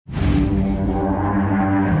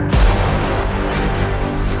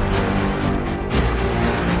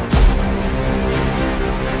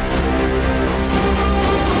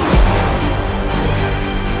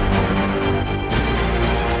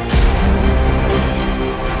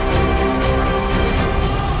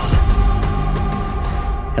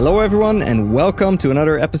Hello everyone and welcome to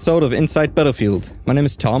another episode of Inside Battlefield. My name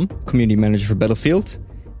is Tom, community manager for Battlefield,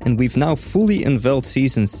 and we've now fully unveiled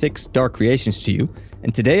Season 6 Dark Creations to you.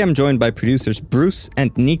 And today I'm joined by producers Bruce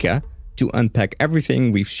and Nika to unpack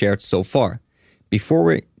everything we've shared so far. Before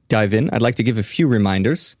we dive in, I'd like to give a few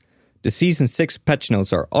reminders. The Season 6 patch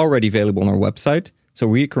notes are already available on our website, so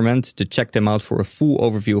we recommend to check them out for a full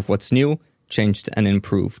overview of what's new, changed and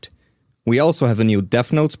improved. We also have a new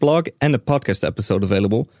Dev Notes blog and a podcast episode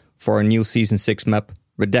available for our new Season 6 map,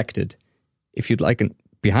 Redacted. If you'd like a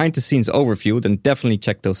behind-the-scenes overview, then definitely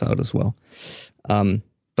check those out as well.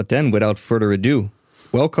 But then, without further ado,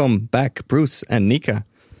 welcome back, Bruce and Nika.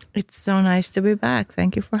 It's so nice to be back.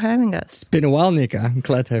 Thank you for having us. It's been a while, Nika. I'm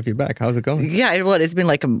glad to have you back. How's it going? Yeah, it's been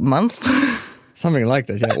like a month. Something like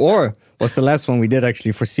that, yeah. Or what's the last one we did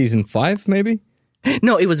actually for Season 5, maybe?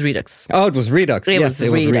 No, it was Redux. Oh, it was Redux. It was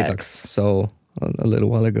Redux. Redux. So a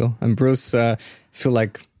little while ago. And Bruce, I feel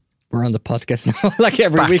like we're on the podcast now, like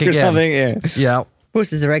every Back week again. or something. Yeah.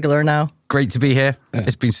 Bruce is a regular now. Great to be here.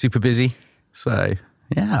 It's been super busy. So,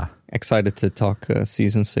 yeah. Excited to talk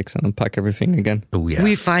Season 6 and unpack everything again. Oh, yeah.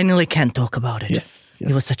 We finally can talk about it. Yes.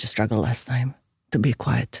 It was such a struggle last time to be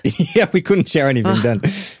quiet. Yeah, we couldn't share anything then,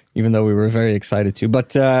 even though we were very excited to.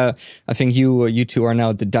 But I think you two are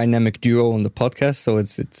now the dynamic duo on the podcast, so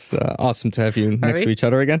it's awesome to have you next to each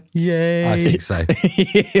other again. Yay. I think so.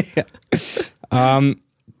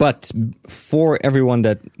 But for everyone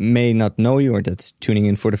that may not know you or that's tuning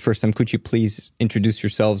in for the first time, could you please introduce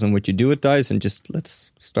yourselves and what you do at DICE? And just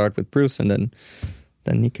let's start with Bruce and then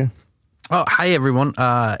Nika. Oh, hey, everyone.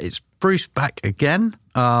 It's Bruce back again.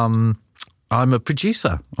 I'm a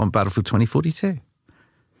producer on Battlefield 2042.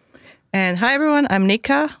 And hi, everyone. I'm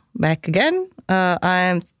Nika, back again.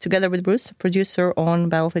 I'm together with Bruce, a producer on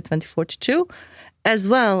Battlefield 2042, as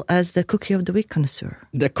well as the Cookie of the Week connoisseur.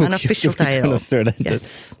 The Cookie Unofficial of the Week title. connoisseur.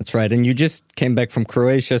 Yes. That's right. And you just came back from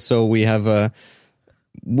Croatia, so we have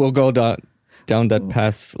we'll go down that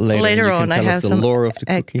path later. Later you can on, tell I us have the some lore of the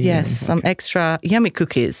cookie. some extra yummy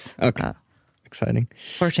cookies. Okay. Exciting.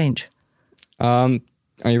 For a change.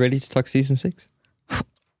 Are you ready to talk Season 6?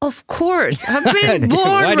 Of course. I've been born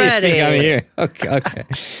Why do you ready. think I'm here?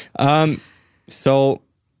 Okay. So,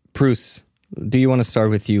 Bruce, do you want to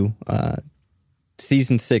start with you?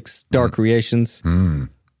 Season 6, Dark Creations.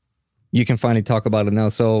 You can finally talk about it now.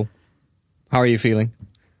 So, how are you feeling?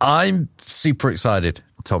 I'm super excited,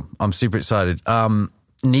 Tom. I'm super excited.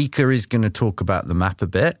 Nika is going to talk about the map a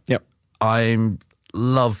bit. Yep. I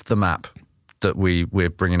love the map that we're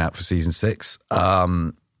bringing out for Season 6.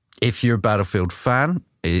 If you're a Battlefield fan,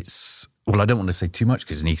 I don't want to say too much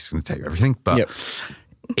because Nika's going to tell you everything, but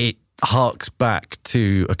it harks back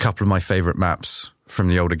to a couple of my favourite maps from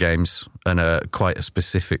the older games and quite a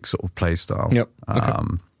specific sort of play style. Yep. Okay.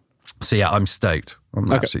 So yeah, I'm stoked.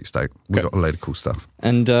 I'm absolutely stoked. We've got a load of cool stuff.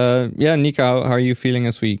 And Nika, how are you feeling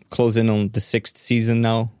as we close in on the 6th season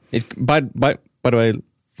now? By the way,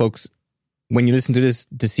 folks, when you listen to this,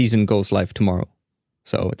 the season goes live tomorrow.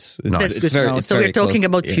 So it's That's good very, to know. it's So very we're talking close.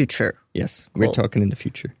 about Yeah. future. Yes, we're talking in the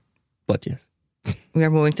future. But yes. We are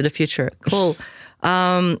moving to the future. Cool.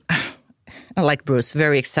 I like Bruce.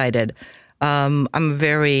 Very excited. I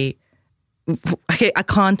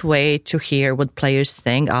can't wait to hear what players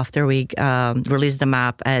think after we release the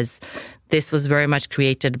map, as this was very much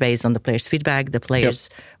created based on the players' feedback. The players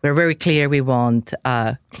were very clear. We want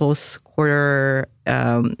a close quarter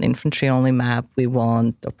infantry only map. We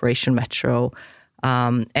want Operation Metro.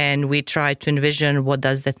 And we try to envision what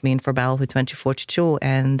does that mean for Battlefield 2042,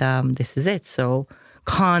 and this is it. So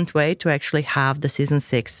can't wait to actually have the Season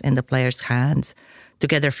 6 in the players' hands to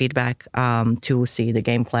get their feedback, to see the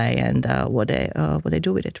gameplay and what they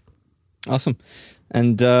do with it. Awesome.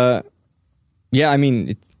 And I mean,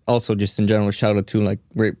 it also just in general, shout out to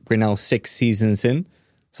we're now 6 seasons in.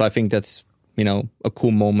 So I think that's, a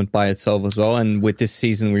cool moment by itself as well. And with this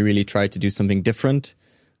season, we really tried to do something different.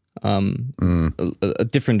 A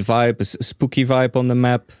different vibe, a spooky vibe on the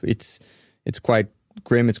map. It's quite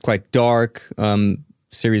grim, it's quite dark,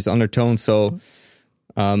 serious undertone. So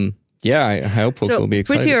I hope folks will be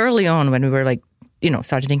excited. Pretty early on, when we were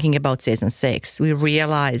started thinking about Season 6, we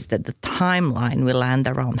realized that the timeline will land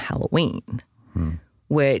around Halloween,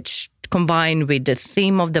 which combined with the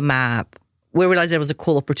theme of the map, we realized there was a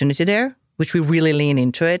cool opportunity there, which we really lean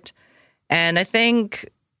into it. And I think,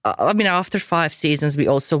 after 5 seasons, we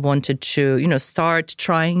also wanted to, start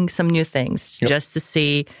trying some new things just to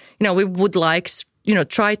see, we would like,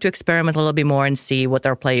 try to experiment a little bit more and see what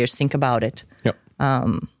our players think about it. Yep.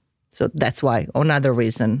 So that's why, another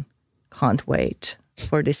reason, can't wait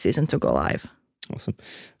for this season to go live. Awesome.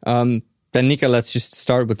 Then, Nika, let's just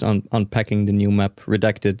start with unpacking the new map,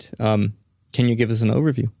 Redacted. Can you give us an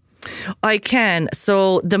overview? I can.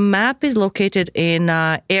 So the map is located in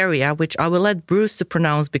an area which I will let Bruce to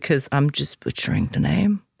pronounce because I'm just butchering the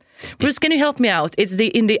name. Bruce, can you help me out? It's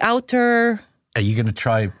in the outer... Are you going to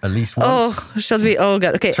try at least once? Oh, should we? Oh,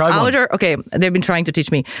 God. Okay. Try outer. once. Okay. They've been trying to teach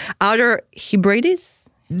me. Outer Hebrides?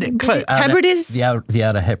 Hebrides? The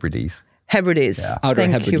Outer Hebrides. Hebrides. Yeah. Outer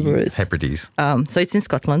Thank Hebrides. you, Bruce. Hebrides. So it's in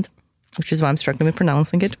Scotland, which is why I'm struggling with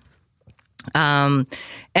pronouncing it.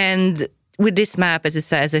 And with this map,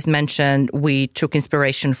 as I mentioned, we took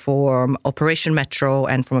inspiration from Operation Metro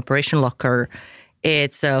and from Operation Locker.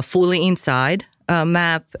 It's a fully inside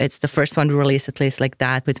map. It's the first one we released, at least like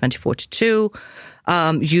that, with 2042.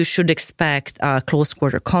 You should expect close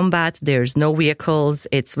quarter combat. There's no vehicles.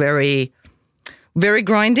 It's very, very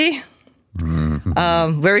grindy,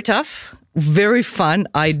 very tough, very fun.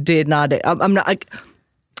 I'm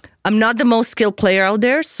not the most skilled player out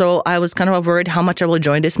there, so I was kind of worried how much I will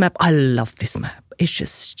enjoy this map. I love this map. It's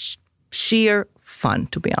just sheer fun,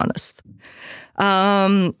 to be honest.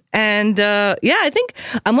 I think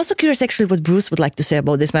I'm also curious actually what Bruce would like to say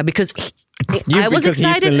about this map because I was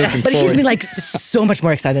excited, but he's been like so much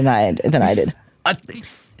more excited than I did. I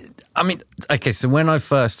mean, okay, so when I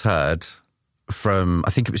first heard from,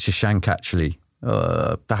 I think it was Shashank actually,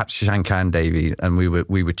 perhaps Shashank and Davey, and we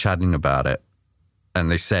were chatting about it, and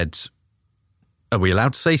they said, "Are we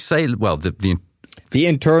allowed to say Salem?" Well, the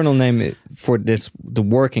internal name for this, the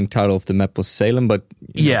working title of the map was Salem, but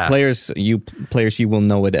players you will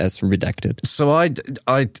know it as Redacted. So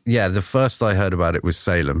the first I heard about it was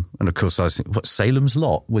Salem, and of course I was thinking, what, Salem's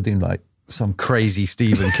Lot? We're doing like some crazy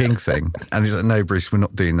Stephen King thing, and he's like, "No, Bruce, we're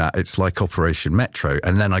not doing that. It's like Operation Metro."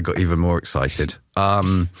 And then I got even more excited.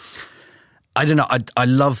 I don't know. I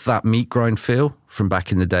love that meat grind feel from back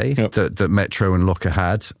in the day that Metro and Locker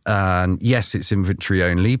had. And yes, it's inventory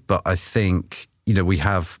only, but I think we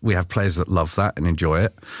have players that love that and enjoy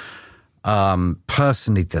it.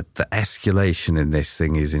 Personally, the escalation in this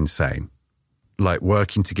thing is insane. Like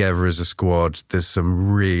working together as a squad, there's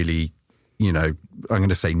some really, I'm going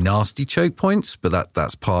to say nasty choke points, but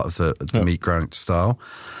that's part of the meat grind style.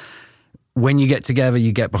 When you get together,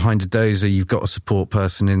 you get behind a dozer, you've got a support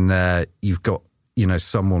person in there, you've got,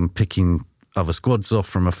 someone picking other squads off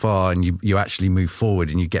from afar, and you actually move forward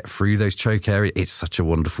and you get through those choke areas. It's such a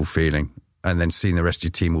wonderful feeling. And then seeing the rest of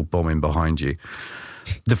your team all bombing behind you.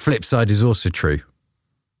 The flip side is also true.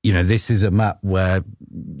 This is a map where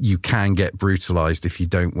you can get brutalized if you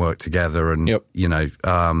don't work together, and,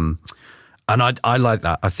 and I like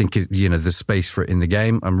that. I think, there's space for it in the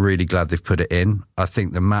game. I'm really glad they've put it in. I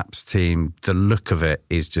think the maps team, the look of it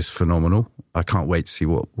is just phenomenal. I can't wait to see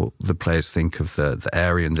what the players think of the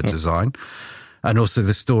area and the design. And also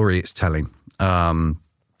the story it's telling.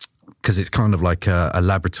 Because it's kind of like a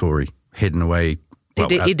laboratory hidden away.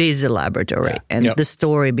 Well, it is a laboratory. And the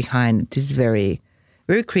story behind it is very,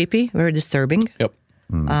 very creepy, very disturbing. Yep.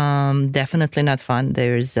 Definitely not fun.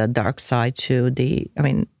 There's a dark side to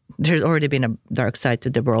there's already been a dark side to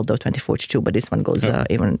the world of 2042, but this one goes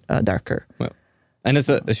even darker. Well, and as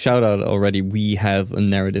a shout out already, we have a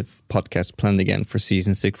narrative podcast planned again for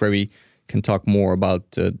season 6 where we can talk more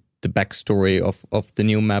about the backstory of the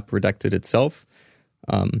new map Redacted itself.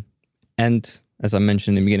 And as I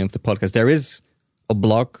mentioned in the beginning of the podcast, there is a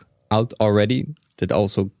blog out already that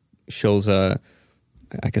also shows a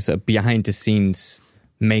behind the scenes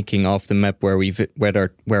making of the map where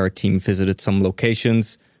our team visited some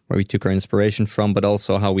locations where we took our inspiration from, but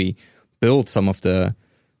also how we build some of the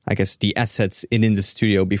assets in the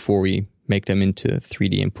studio before we make them into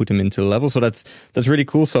 3D and put them into the level. So that's really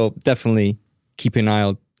cool. So definitely keep an eye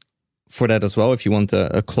out for that as well if you want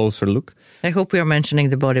a closer look. I hope we are mentioning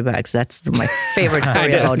the body bags. That's my favorite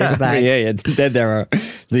story about this bag. Yeah. There are.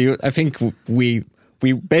 I think we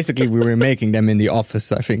were making them in the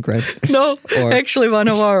office, I think, right? No, actually one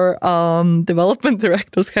of our development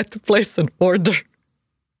directors had to place an order.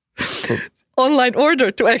 Online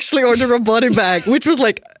order to actually order a body bag, which was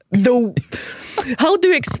like, how do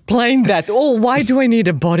you explain that? Oh, why do I need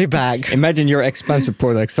a body bag? Imagine your expense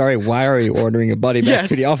report, like, sorry, why are you ordering a body bag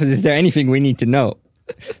to the office? Is there anything we need to know?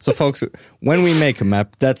 So folks, when we make a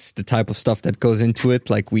map, that's the type of stuff that goes into it.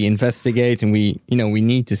 Like we investigate and we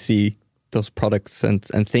need to see those products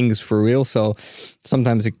and things for real. So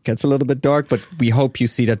sometimes it gets a little bit dark, but we hope you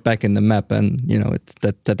see that back in the map, and it's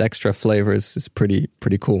that extra flavor is pretty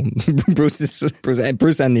cool.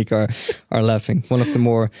 Bruce and Nick are laughing. One of the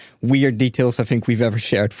more weird details I think we've ever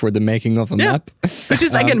shared for the making of a map. Which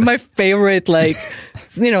is again my favorite,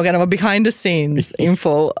 kind of a behind the scenes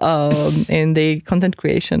info in the content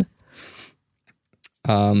creation.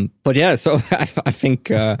 But yeah, so I think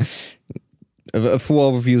a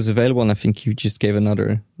full overview is available, and I think you just gave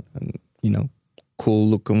another, cool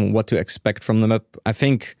look on what to expect from the map. I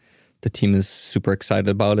think the team is super excited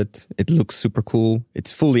about it. It looks super cool.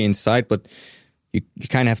 It's fully inside, but you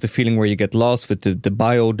kind of have the feeling where you get lost with the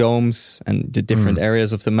biodomes and the different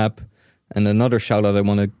areas of the map. And another shout out I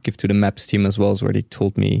want to give to the maps team as well, is where they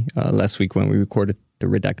told me last week when we recorded the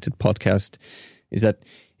Redacted podcast, is that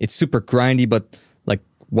it's super grindy, but like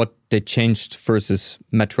what they changed versus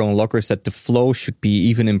Metro and Locker is that the flow should be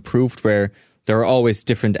even improved, where there are always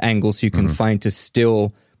different angles you can find to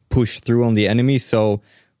still push through on the enemy. So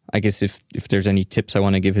I guess if there's any tips I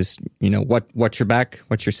want to give is, watch your back,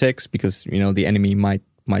 watch your six, because, the enemy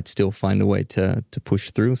might still find a way to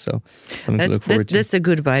push through. So something to look forward to. That's a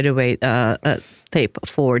good, by the way, tip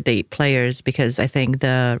for the players, because I think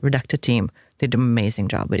the Redacted team did an amazing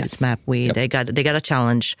job with this map. They got a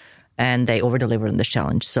challenge and they over-delivered on this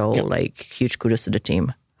challenge. So huge kudos to the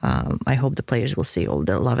team. I hope the players will see all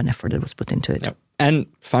the love and effort that was put into it. Yep. And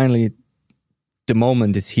finally, the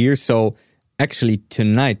moment is here. So actually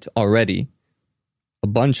tonight already, a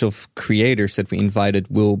bunch of creators that we invited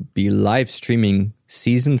will be live streaming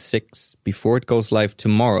Season 6 before it goes live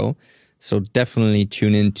tomorrow. So definitely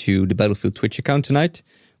tune into the Battlefield Twitch account tonight,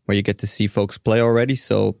 where you get to see folks play already.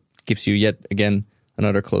 So it gives you yet again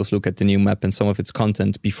another close look at the new map and some of its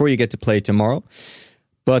content before you get to play tomorrow.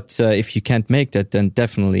 But if you can't make that, then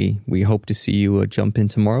definitely we hope to see you jump in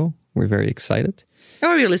tomorrow. We're very excited.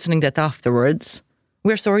 Or you're listening that afterwards.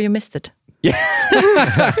 We're sorry you missed it. Yeah,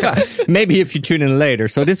 maybe if you tune in later.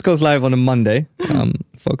 So this goes live on a Monday,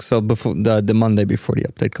 folks. So before the Monday before the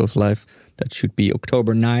update goes live, that should be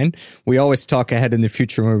October 9. We always talk ahead in the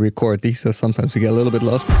future when we record these, so sometimes we get a little bit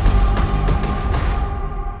lost.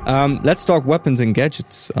 Let's talk weapons and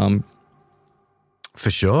gadgets. For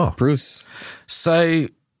sure, Bruce. So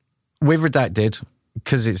with Redacted,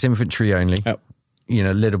 because it's infantry only, a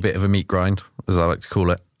little bit of a meat grind, as I like to call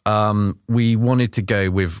it. We wanted to go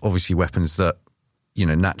with obviously weapons that,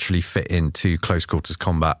 naturally fit into close quarters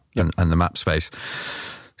combat and the map space.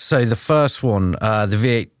 So the first one,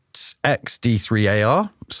 the V8X D3 AR.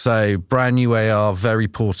 So brand new AR, very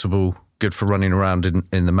portable, good for running around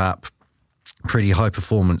in the map. Pretty high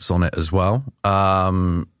performance on it as well.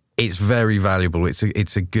 It's very valuable. It's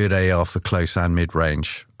a good AR for close and mid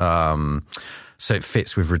range. So it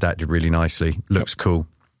fits with Redacted really nicely. Looks cool.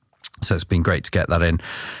 So it's been great to get that in.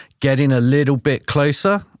 Getting a little bit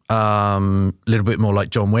closer, a little bit more like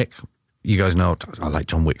John Wick. You guys know I like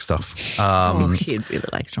John Wick stuff. He'd really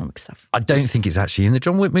like John Wick stuff. I don't think it's actually in the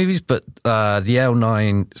John Wick movies, but the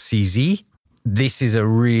L9 CZ, this is a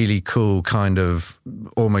really cool kind of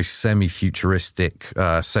almost semi-futuristic,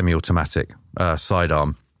 semi-automatic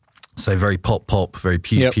sidearm. So very pop, very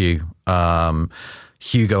pew-pew.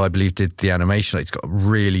 Hugo, I believe, did the animation. It's got a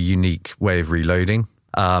really unique way of reloading.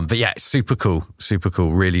 But yeah, it's super cool.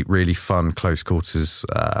 Really, really fun close quarters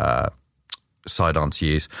sidearm to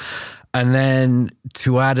use. And then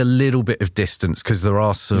to add a little bit of distance, because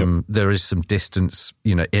there is some distance,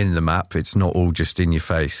 in the map. It's not all just in your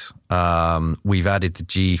face. We've added the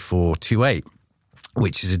G428,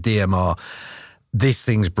 which is a DMR. This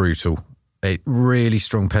thing's brutal. Really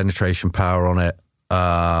strong penetration power on it.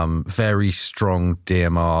 Very strong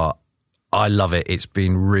DMR. I love it. It's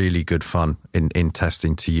been really good fun in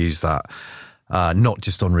testing to use that. Not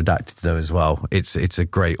just on Redacted though as well. It's a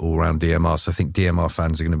great all-round DMR. So I think DMR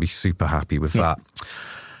fans are going to be super happy with that.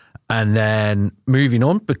 And then moving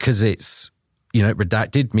on, because it's,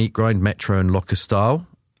 Redacted, meat grind, Metro and Locker style.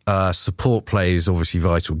 Support play is obviously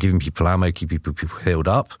vital, giving people ammo, keeping people healed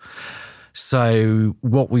up. So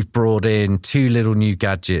what we've brought in, 2 little new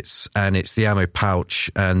gadgets, and it's the ammo pouch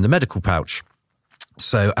and the medical pouch.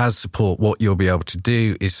 So as support, what you'll be able to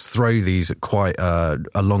do is throw these at quite a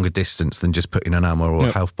longer distance than just putting an ammo or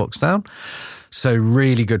a health box down. So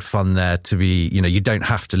really good fun there to be, you don't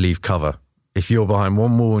have to leave cover. If you're behind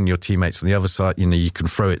one wall and your teammates on the other side, you can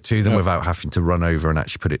throw it to them without having to run over and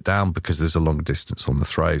actually put it down, because there's a longer distance on the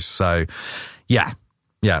throws. So yeah,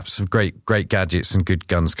 some great gadgets and good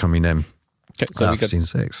guns coming in. Okay, so we got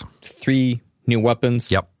Season 6. 3 new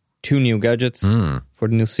weapons, 2 new gadgets for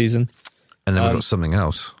the new season. And then we've got something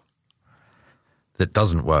else that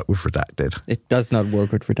doesn't work with Redacted. It does not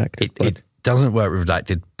work with Redacted. It doesn't work with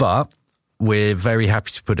Redacted, but we're very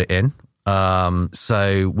happy to put it in.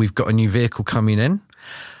 So we've got a new vehicle coming in,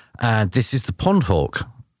 and this is the Pond Hawk,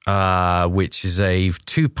 which is a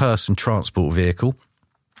 2-person transport vehicle,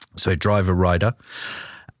 so driver rider,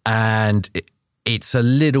 and it's a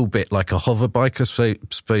little bit like a hover bike, I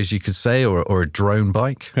suppose you could say, or a drone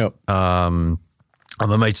bike.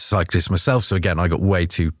 I'm a motorcyclist myself, so again, I got way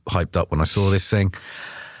too hyped up when I saw this thing.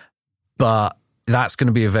 But that's going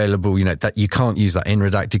to be available, that you can't use that in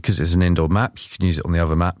Redacted because it's an indoor map. You can use it on the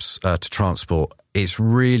other maps to transport. It's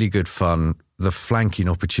really good fun. The flanking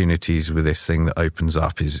opportunities with this thing that opens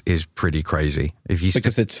up is pretty crazy.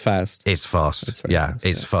 Because it's fast. It's fast.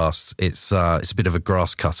 It's fast. It's a bit of a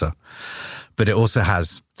grass cutter. But it also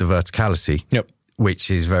has the verticality,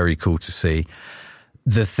 which is very cool to see.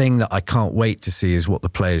 The thing that I can't wait to see is what the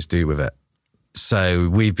players do with it. So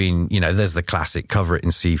we've been, there's the classic cover it in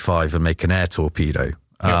C5 and make an air torpedo.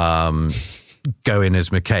 Go in as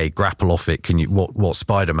McKay, grapple off it. What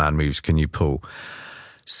Spider-Man moves can you pull?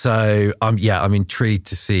 So I'm intrigued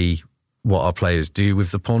to see what our players do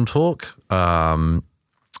with the Pond Hawk, and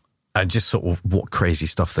just sort of what crazy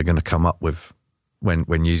stuff they're going to come up with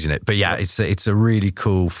when using it. But yeah, it's a really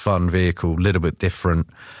cool, fun vehicle, a little bit different,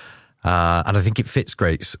 and I think it fits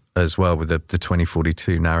great as well with the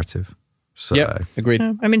 2042 narrative. So yeah, agreed.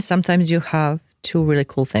 I mean, sometimes you have two really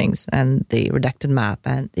cool things, and the Redacted map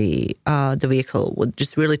and the vehicle were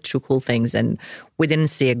just really two cool things, and we didn't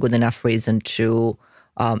see a good enough reason to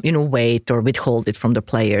wait or withhold it from the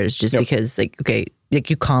players just because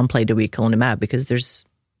you can't play the vehicle on the map because there's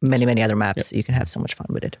many other maps. So you can have so much fun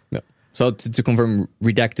with it. Yeah. So to confirm,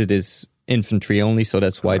 Redacted is infantry only, so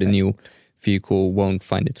that's why the new vehicle won't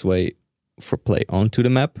find its way for play onto the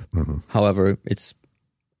map. Mm-hmm. However, it's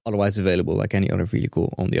otherwise available like any other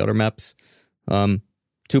vehicle on the other maps.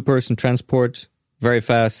 2-person transport, very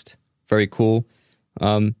fast, very cool.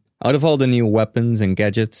 Out of all the new weapons and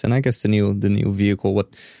gadgets, and I guess the new vehicle,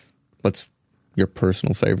 what's your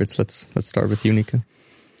personal favorites? Let's start with you, Nika.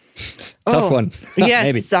 Tough one. Yes,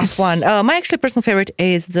 maybe. Tough one. My actually personal favorite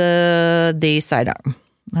is the sidearm.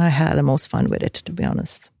 I had the most fun with it, to be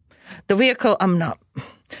honest. The vehicle,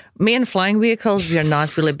 me and flying vehicles, we are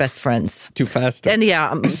not really best friends. Too fast. And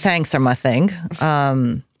tanks are my thing.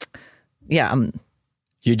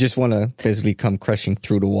 You just want to basically come crashing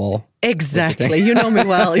through the wall. Exactly. You know me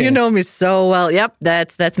well. You know me so well. Yep,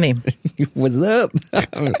 that's me. What's up?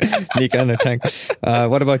 Nika and a tank.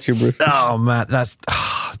 What about you, Bruce? Oh, man, that's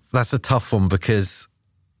a tough one because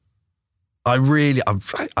I love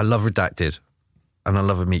Redacted and I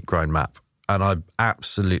love a meat grind map. And the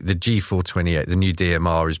G428, the new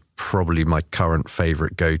DMR, is probably my current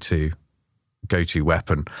favourite go-to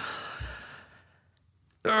weapon.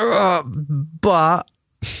 But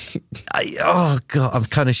I'm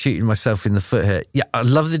kind of shooting myself in the foot here. Yeah, I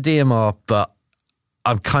love the DMR, but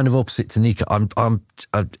I'm kind of opposite to Nika. I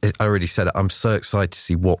already said it. I'm so excited to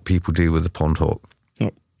see what people do with the Pond Hawk.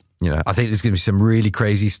 Yep. I think there's going to be some really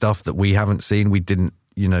crazy stuff that we haven't seen. We didn't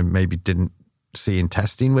see in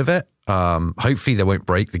testing with it. Hopefully they won't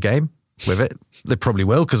break the game with it. They probably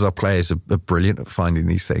will because our players are brilliant at finding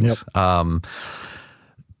these things. Yep.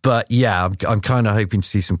 But yeah, I'm kind of hoping to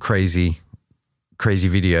see some crazy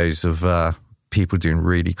videos of people doing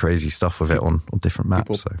really crazy stuff with it on different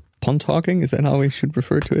maps. So. Pond hawking, is that how we should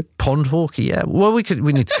refer to it? Pond hawking, yeah. Well, we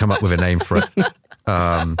need to come up with a name for it.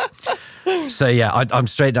 So yeah, I'm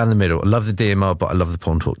straight down the middle. I love the DMR, but I love the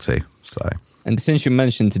Pond hawk too. So. And since you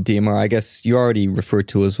mentioned the DMR, I guess you already referred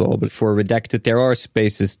to as well, but for Redacted, there are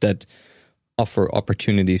spaces that offer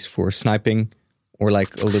opportunities for sniping or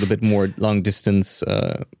like a little bit more long distance,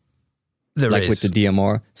 with the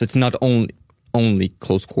DMR. So it's not only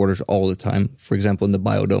close quarters all the time. For example, in the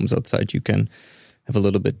biodomes outside, you can have a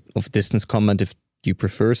little bit of distance combat if you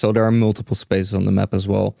prefer. So there are multiple spaces on the map as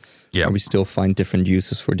well. Yeah. We still find different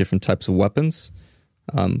uses for different types of weapons.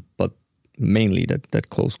 But mainly that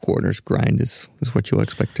close quarters grind is what you'll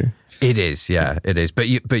expect here. It is, yeah, it is. But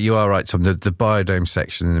you are right, Tom. The biodome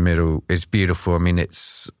section in the middle is beautiful. I mean,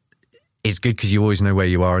 it's good because you always know where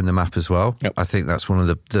you are in the map as well. Yep. I think that's one of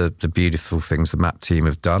the beautiful things the map team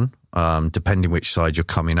have done. Depending which side you're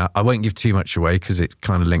coming at, I won't give too much away because it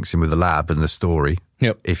kind of links in with the lab and the story.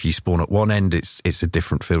 Yep. If you spawn at one end, it's a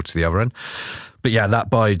different feel to the other end. But yeah, that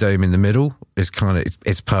biodome in the middle is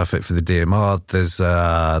it's perfect for the DMR. There's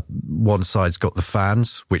one side's got the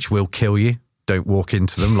fans, which will kill you. Don't walk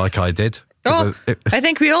into them like I did. I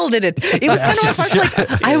think we all did it. It was kind of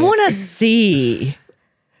like I want to see.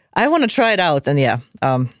 I want to try it out, and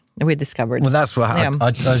we discovered. Well, that's what happened. Yeah.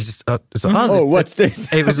 I was like, what's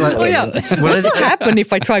this? It was like, what does it happen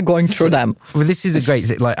if I try going through them? Well, this is a great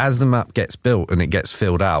thing. Like, as the map gets built and it gets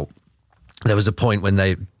filled out, there was a point when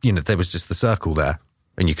there was just the circle there,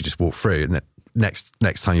 and you could just walk through. And next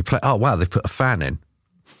time you play, oh wow, they put a fan in.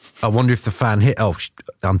 I wonder if the fan hit. Oh,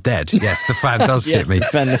 I'm dead. Yes, the fan does hit me.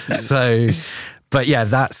 So. But yeah,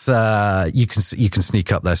 that's you can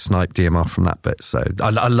sneak up there, snipe DMR from that bit. So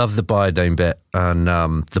I love the biodome bit and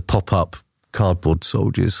the pop up cardboard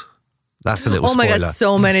soldiers. That's a little spoiler. spoiler. My God,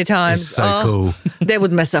 so many times. It's so cool. They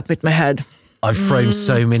would mess up with my head. I've thrown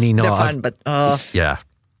so many knives. They're fun, but... Yeah.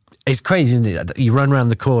 It's crazy, isn't it? You run around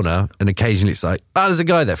the corner and occasionally it's like, there's a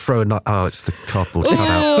guy there throwing knife. Oh, it's the cardboard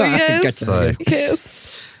cutout. Oh, yes. So,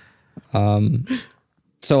 Yes.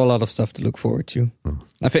 So a lot of stuff to look forward to.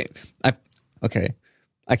 I think,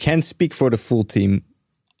 I can't speak for the full team,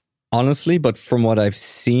 honestly, but from what I've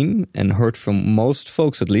seen and heard from most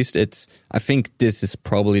folks, at least, I think this is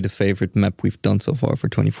probably the favorite map we've done so far for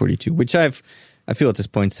 2042, which I feel at this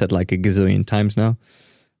point said like a gazillion times now.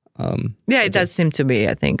 It does seem to be,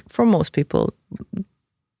 I think, for most people,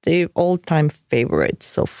 the all-time favorite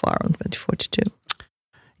so far on 2042.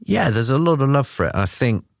 Yeah, there's a lot of love for it. I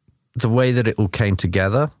think the way that it all came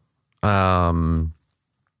together, and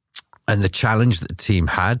the challenge that the team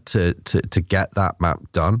had to get that map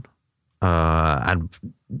done, and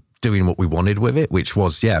doing what we wanted with it, which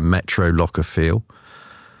was, Metro locker feel.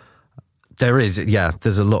 There's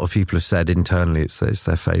a lot of people have said internally it's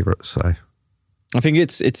their favourite, so... I think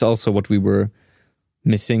it's also what we were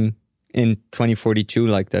missing in 2042,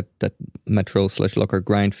 like that Metro/locker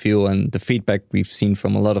grind feel, and the feedback we've seen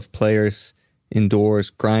from a lot of players indoors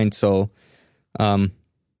grind. So,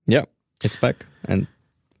 it's back, and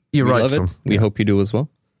you're right. Love it. We hope you do as well.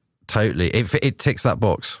 Totally, it ticks that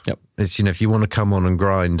box. Yep. It's if you want to come on and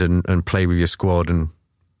grind and play with your squad, and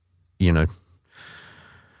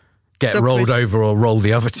get rolled over or roll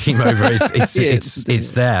the other team over.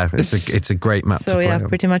 It's there. It's a great map to play on.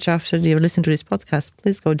 Pretty much after you listen to this podcast,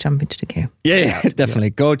 please go jump into the game. Yeah, definitely.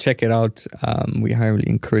 Go check it out. We highly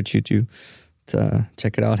encourage you to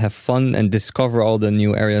check it out, have fun, and discover all the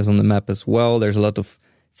new areas on the map as well. There's a lot of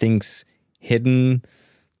things hidden.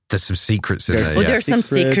 There's some secrets in there. Well, there's some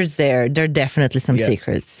secrets there. There are definitely some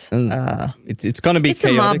secrets. It's going to be chaotic. It's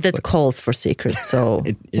a map that calls for secrets, so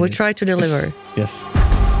we'll try to deliver. Yes.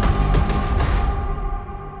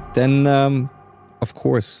 Then, of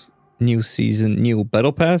course, new season, new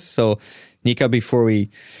Battle Pass. So, Nika, before we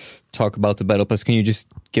talk about the Battle Pass, can you just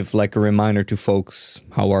give like a reminder to folks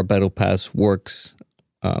how our Battle Pass works?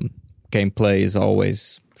 Gameplay is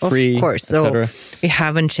always free, of course. So we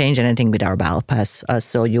haven't changed anything with our Battle Pass.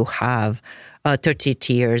 So you have 30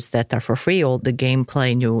 tiers that are for free. All the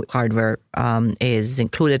gameplay, new hardware is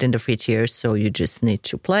included in the free tiers. So you just need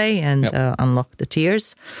to play and unlock the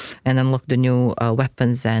tiers and unlock the new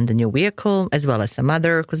weapons and the new vehicle, as well as some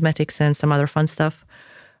other cosmetics and some other fun stuff.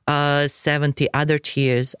 70 other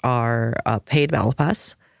tiers are paid Battle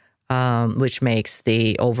Pass, which makes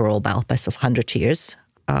the overall Battle Pass of 100 tiers.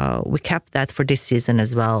 We kept that for this season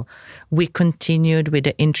as well. We continued with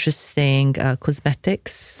the interesting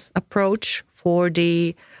cosmetics approach for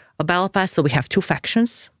the Battle Pass. So we have two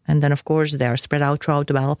factions, and then of course they are spread out throughout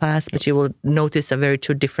the Battle Pass. But you will notice a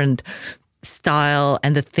two different style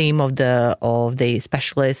and the theme of the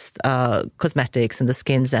specialist cosmetics and the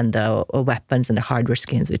skins and the weapons and the hardware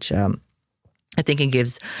skins, which I think it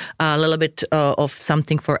gives a little bit of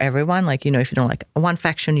something for everyone. Like, if you don't like one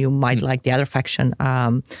faction, you might like the other faction.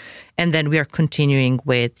 And then we are continuing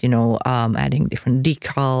with, adding different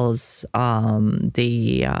decals,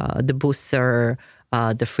 the booster,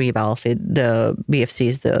 the free battlefield, the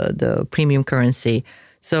BFCs, the premium currency.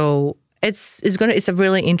 So it's a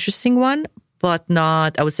really interesting one, but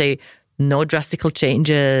not, I would say, no drastic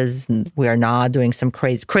changes. We are not doing some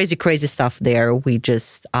crazy stuff there. We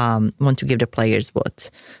just want to give the players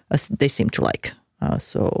what they seem to like.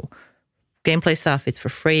 So gameplay stuff, it's for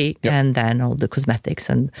free. Yep. And then all the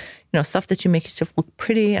cosmetics and stuff that you make yourself look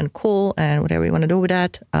pretty and cool and whatever you want to do with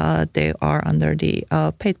that, they are under the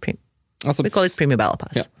paid premium. Awesome. We call it Premium Battle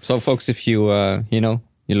Pass. Yeah. So folks, if you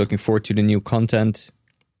you're looking forward to the new content,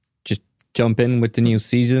 just jump in with the new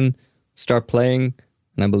season, start playing,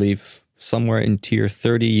 and I believe somewhere in tier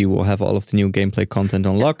 30, you will have all of the new gameplay content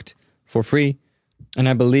unlocked for free. And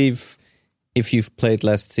I believe if you've played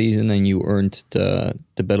last season and you earned the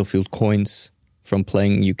Battlefield coins from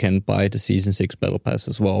playing, you can buy the Season 6 Battle Pass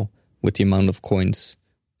as well with the amount of coins.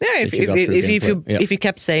 Yeah, if you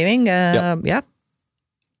kept saving,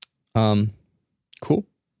 Cool.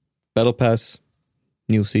 Battle Pass,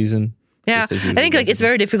 new season. Yeah, I think it's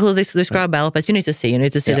very difficult to describe Battle Pass. You need to see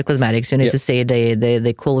the cosmetics, you need to see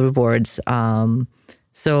the cool rewards. But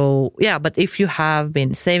if you have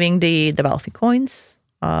been saving the Battlefield coins,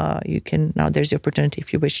 you can now. There's the opportunity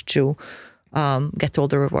if you wish to get all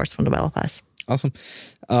the rewards from the Battle Pass. Awesome,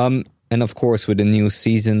 and of course with the new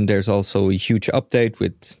season, there's also a huge update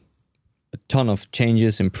with a ton of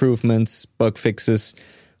changes, improvements, bug fixes.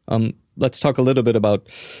 Let's talk a little bit about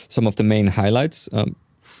some of the main highlights.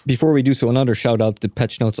 Before we do so, another shout out, the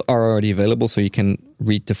patch notes are already available, so you can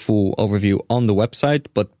read the full overview on the website.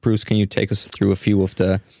 But Bruce, can you take us through a few of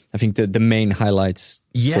the main highlights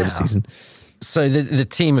for the season? So the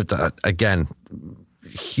team have done, again,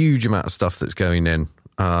 huge amount of stuff that's going in.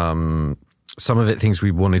 Some of it things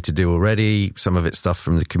we wanted to do already, some of it stuff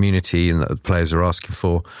from the community and that the players are asking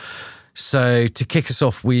for. So to kick us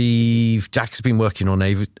off, Jack has been working on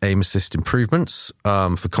aim assist improvements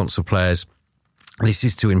for console players. This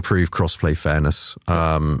is to improve crossplay fairness,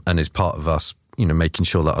 and is part of us, making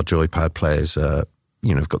sure that our joypad players, have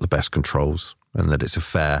got the best controls and that it's a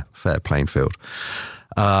fair playing field.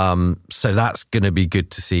 So that's going to be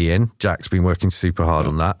good to see in. Jack's been working super hard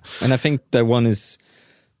on that. And I think that one is,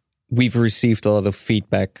 we've received a lot of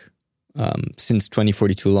feedback since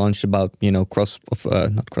 2042 launched about,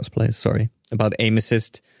 about aim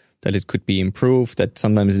assist, that it could be improved, that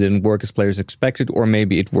sometimes it didn't work as players expected, or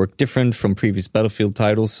maybe it worked different from previous Battlefield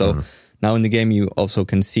titles. So now in the game, you also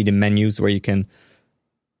can see the menus where you can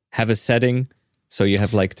have a setting. So you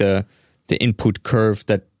have like the input curve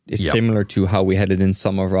that is similar to how we had it in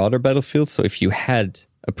some of our other Battlefields. So if you had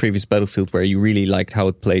a previous Battlefield where you really liked how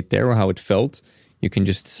it played there or how it felt, you can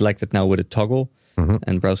just select it now with a toggle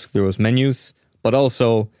and browse through those menus. But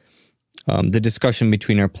also the discussion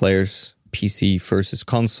between our players, PC versus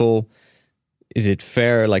console. Is it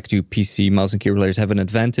fair? Like, do PC mouse and keyboard players have an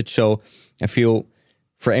advantage? So I feel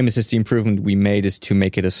for aim assist, the improvement we made is to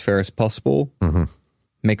make it as fair as possible.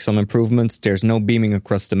 Make some improvements. There's no beaming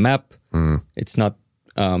across the map. It's not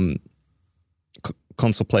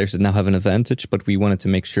console players that now have an advantage, but we wanted to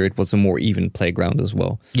make sure it was a more even playground as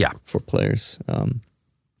well. For players.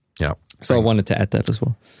 So I wanted to add that as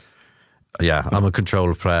well. I'm a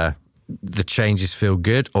controller player. The changes feel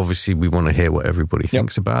good. Obviously, we want to hear what everybody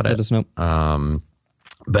thinks about it. Let us know.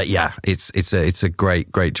 But yeah, it's a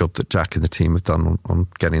great job that Jack and the team have done on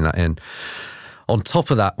getting that in. On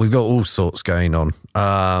top of that, we've got all sorts going on.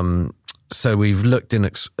 So we've looked in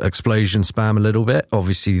explosion spam a little bit.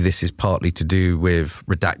 Obviously, this is partly to do with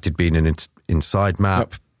Redacted being an inside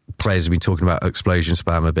map. Players have been talking about explosion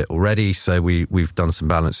spam a bit already, so we've done some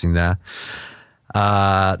balancing there.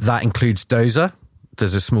 That includes Dozer.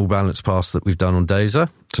 There's a small balance pass that we've done on Dozer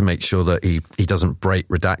to make sure that he doesn't break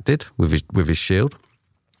Redacted with his shield.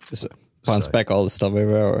 Just bounce back all the stuff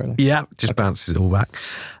everywhere. Just bounces it all back.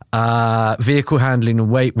 Vehicle handling and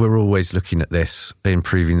weight, we're always looking at this,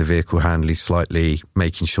 improving the vehicle handling slightly,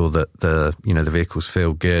 making sure that the vehicles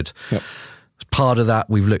feel good. As part of that,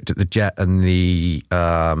 we've looked at the jet and the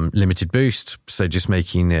limited boost, so just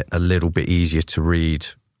making it a little bit easier to read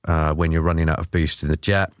when you're running out of boost in the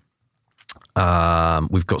jet.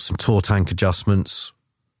 We've got some tour tank adjustments,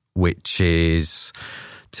 which is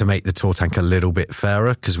to make the tour tank a little bit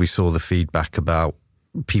fairer, because we saw the feedback about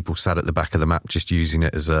people sat at the back of the map just using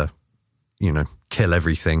it as a, kill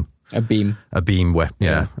everything. A beam. A beam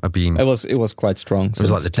weapon, a beam. It was quite strong. So it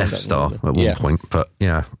was like the Death Star at one point, but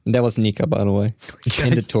yeah. That was Nika, by the way,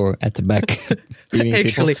 in the tour at the back.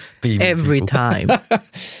 Actually, every time.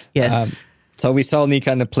 Yes. So we saw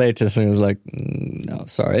Nika in the playtest and he was like, no,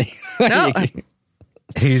 sorry. No.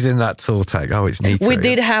 He's in that tour tag. Oh, it's Nika. We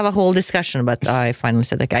did have a whole discussion, but I finally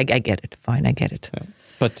said, I get it. Fine, I get it. Yeah.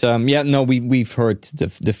 But we've heard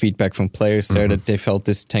the feedback from players there that they felt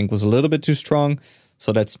this tank was a little bit too strong.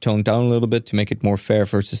 So that's toned down a little bit to make it more fair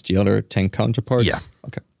versus the other tank counterparts. Yeah.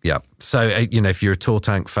 Okay. Yeah. So, if you're a tour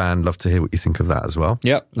tank fan, love to hear what you think of that as well.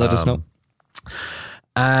 Yeah, let us know.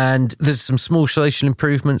 And there's some small social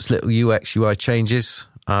improvements, little UX, UI changes,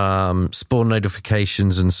 spawn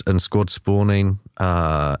notifications and squad spawning,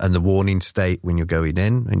 and the warning state when you're going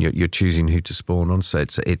in and you're choosing who to spawn on. So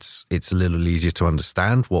it's a little easier to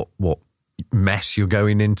understand what mess you're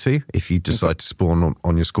going into if you decide to spawn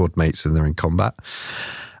on your squad mates and they're in combat.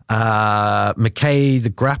 McKay, the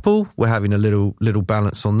grapple, we're having a little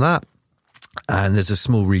balance on that. And there's a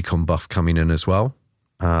small recon buff coming in as well.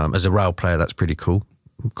 As a rail player, that's pretty cool.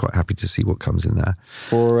 I'm quite happy to see what comes in there.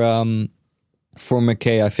 For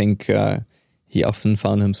McKay, I think he often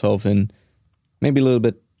found himself in maybe a little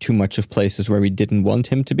bit too much of places where we didn't want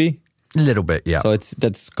him to be. A little bit, yeah. So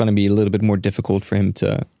that's going to be a little bit more difficult for him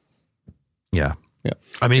to... Yeah.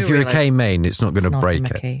 I mean, if you're a K main, it's not going to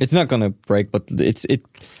break it. It's not going to break, but the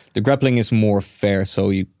grappling is more fair, so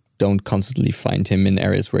you don't constantly find him in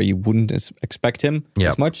areas where you wouldn't expect him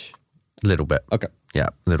as much. A little bit. Okay. Yeah,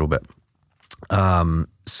 a little bit.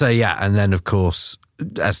 So yeah, and then of course,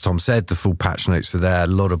 as Tom said, the full patch notes are there. A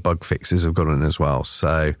lot of bug fixes have gone in as well.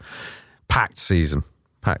 So packed season.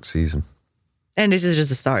 And this is just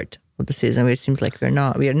the start of the season, where it seems like we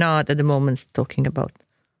are not at the moment talking about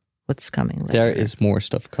what's coming later. There is more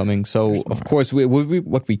stuff coming. So, of course,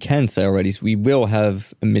 what we can say already is we will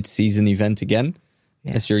have a mid-season event again,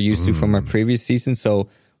 as you're used to from our previous season. So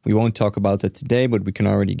we won't talk about that today, but we can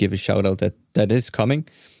already give a shout out that is coming.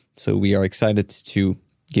 So we are excited to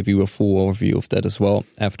give you a full overview of that as well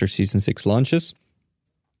after Season 6 launches.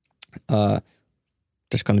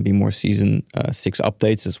 There's going to be more Season 6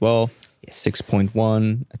 updates as well. Yes.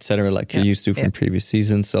 6.1, etc., like you're used to from previous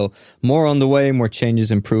seasons. So more on the way, more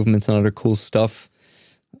changes, improvements, and other cool stuff.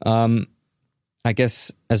 I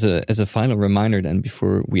guess as a final reminder then,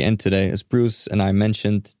 before we end today, as Bruce and I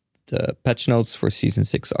mentioned, the patch notes for Season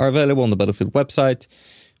 6 are available on the Battlefield website.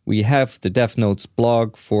 We have the Dev Notes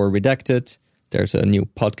blog for Redacted. There's a new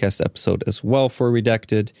podcast episode as well for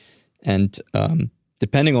Redacted. And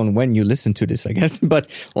depending on when you listen to this, I guess, but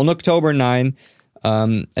on October 9,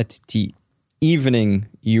 at the evening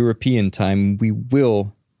European time, we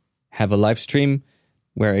will have a live stream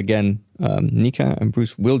where, again, Nika and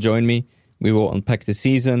Bruce will join me. We will unpack the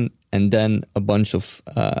season, and then a bunch of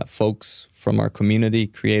folks from our community,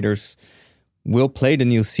 creators, will play the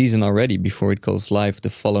new season already before it goes live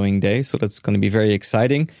the following day. So that's going to be very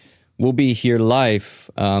exciting. We'll be here live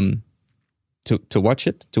to watch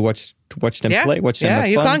it, to watch them play, watch them have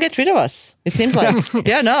fun. You can't get rid of us, it seems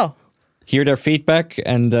like. Hear their feedback,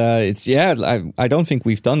 and I don't think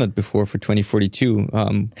we've done it before for 2042.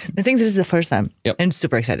 I think this is the first time, and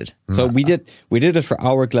super excited. So we did it for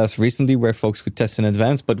Hourglass recently, where folks could test in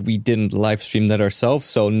advance, but we didn't live stream that ourselves.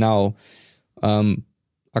 So now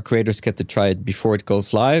our creators get to try it before it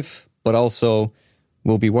goes live, but also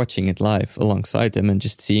we'll be watching it live alongside them and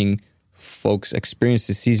just seeing folks experience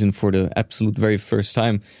the season for the absolute very first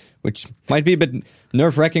time, which might be a bit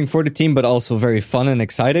nerve-wracking for the team, but also very fun and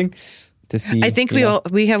exciting to see. I think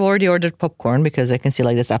we have already ordered popcorn, because I can see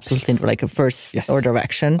like that's absolutely like a first order of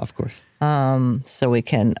action. Of course. So we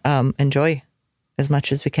can enjoy as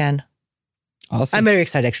much as we can. Awesome. I'm very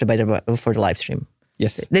excited actually for the live stream.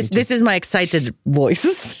 Yes. This is my excited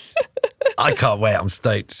voice. I can't wait. I'm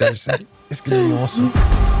stoked. Seriously. It's going to be awesome.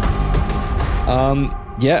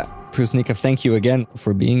 Bruce, Nika, thank you again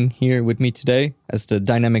for being here with me today as the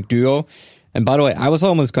dynamic duo. And by the way, I was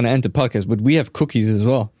almost going to end the podcast, but we have cookies as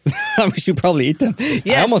well. We should probably eat them.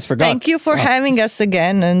 Yes, I almost forgot. Thank you for having us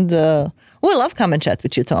again. And we love come and chat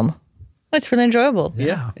with you, Tom. It's really enjoyable.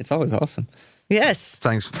 Yeah, it's always awesome. Yes.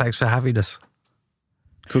 Thanks for having us.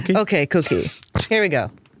 Cookie? Okay, cookie. Here we go.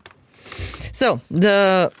 So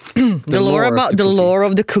the lore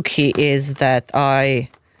of the cookie is that I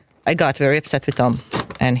got very upset with Tom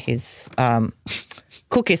and his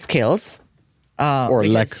cookie skills. Or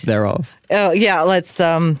lack thereof. Let's.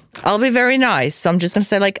 I'll be very nice. So I'm just going to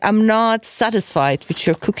say, like, I'm not satisfied with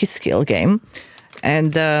your cookie skill game.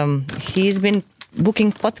 And he's been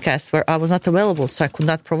booking podcasts where I was not available, so I could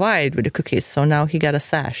not provide with the cookies. So now he got a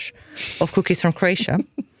stash of cookies from Croatia.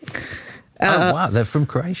 Oh, wow. They're from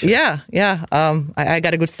Croatia. Yeah. I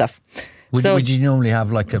got a good stuff. Would you normally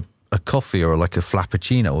have like a coffee or like a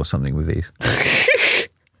frappuccino or something with these?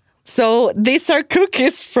 So these are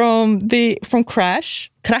cookies from Crash.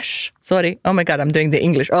 Sorry. Oh my God, I'm doing the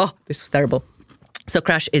English. Oh, this was terrible. So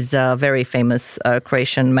Crash is a very famous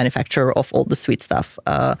Croatian manufacturer of all the sweet stuff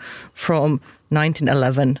from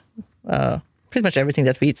 1911. Pretty much everything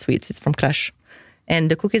that we eat sweets is from Crash. And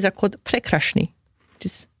the cookies are called prekrašni,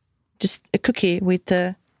 just a cookie with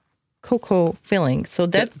a cocoa filling. So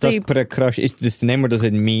that's does prekraš, is this the name, or does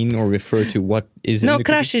it mean or refer to what is in the cookie?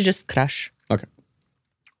 No, Crash is just Crash. Okay.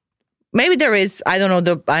 Maybe there is. I don't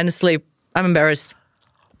know. Honestly, I'm embarrassed.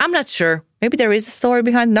 I'm not sure. Maybe there is a story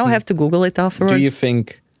behind it. Now I have to Google it afterwards. Do you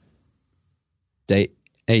think they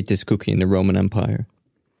ate this cookie in the Roman Empire?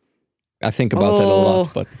 I think about that a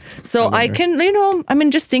lot. But so I can,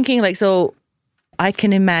 just thinking like, so I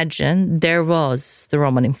can imagine there was the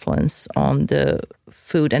Roman influence on the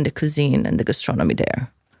food and the cuisine and the gastronomy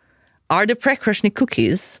there. Are the prekrašni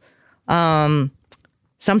cookies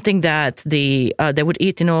something that they would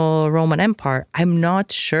eat in a Roman Empire? I'm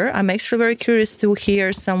not sure. I'm actually very curious to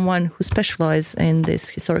hear someone who specializes in this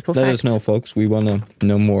historical facts. Let us know, folks. We want to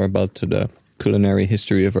know more about the culinary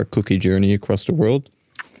history of our cookie journey across the world.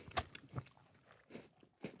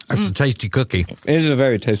 It's a tasty cookie. It is a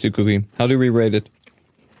very tasty cookie. How do we rate it?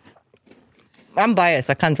 I'm biased.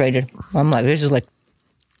 I can't rate it. I'm like, this is like,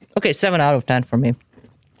 okay, 7 out of 10 for me.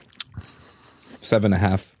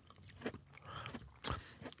 7.5.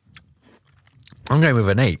 I'm going with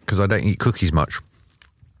an 8 because I don't eat cookies much.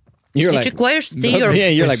 It requires tea or... Yeah,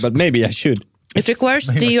 you're like, but maybe I should. It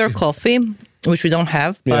requires tea or coffee, which we don't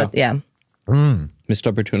have, but yeah. Missed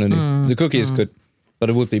opportunity. The cookie is good, but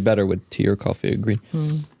it would be better with tea or coffee, I agree.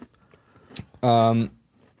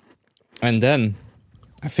 And then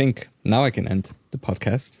I think now I can end the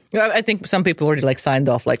podcast. Yeah, I think some people already like signed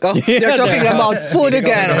off. Like, oh, they're talking about food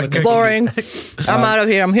again. It's boring. I'm out of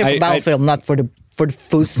here. I'm here for Battlefield, not for the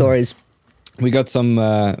food stories. We got some.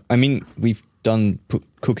 We've done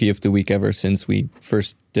Cookie of the Week ever since we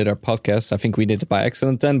first did our podcast. I think we did it by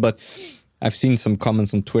accident then, but I've seen some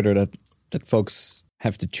comments on Twitter that folks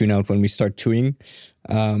have to tune out when we start chewing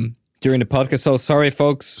during the podcast. So sorry,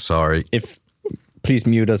 folks. Sorry. Please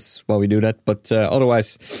mute us while we do that. But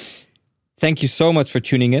otherwise, thank you so much for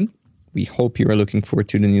tuning in. We hope you are looking forward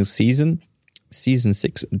to the new season. Season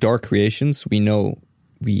 6, Dark Creations. We know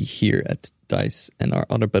we here at DICE and our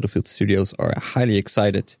other Battlefield studios are highly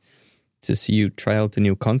excited to see you try out the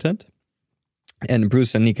new content. And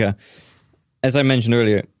Bruce and Nika, as I mentioned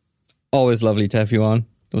earlier, always lovely to have you on.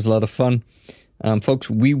 It was a lot of fun. Folks,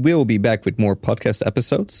 we will be back with more podcast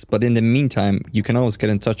episodes, but in the meantime, you can always get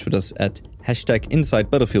in touch with us at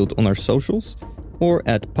 #InsideBattlefield on our socials or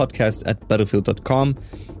at podcast@battlefield.com.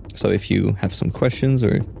 So if you have some questions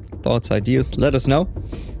or thoughts, ideas, let us know.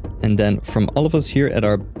 And then from all of us here at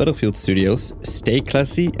our Battlefield studios, stay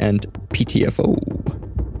classy and PTFO.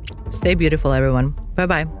 Stay beautiful, everyone.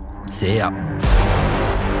 Bye-bye. See ya.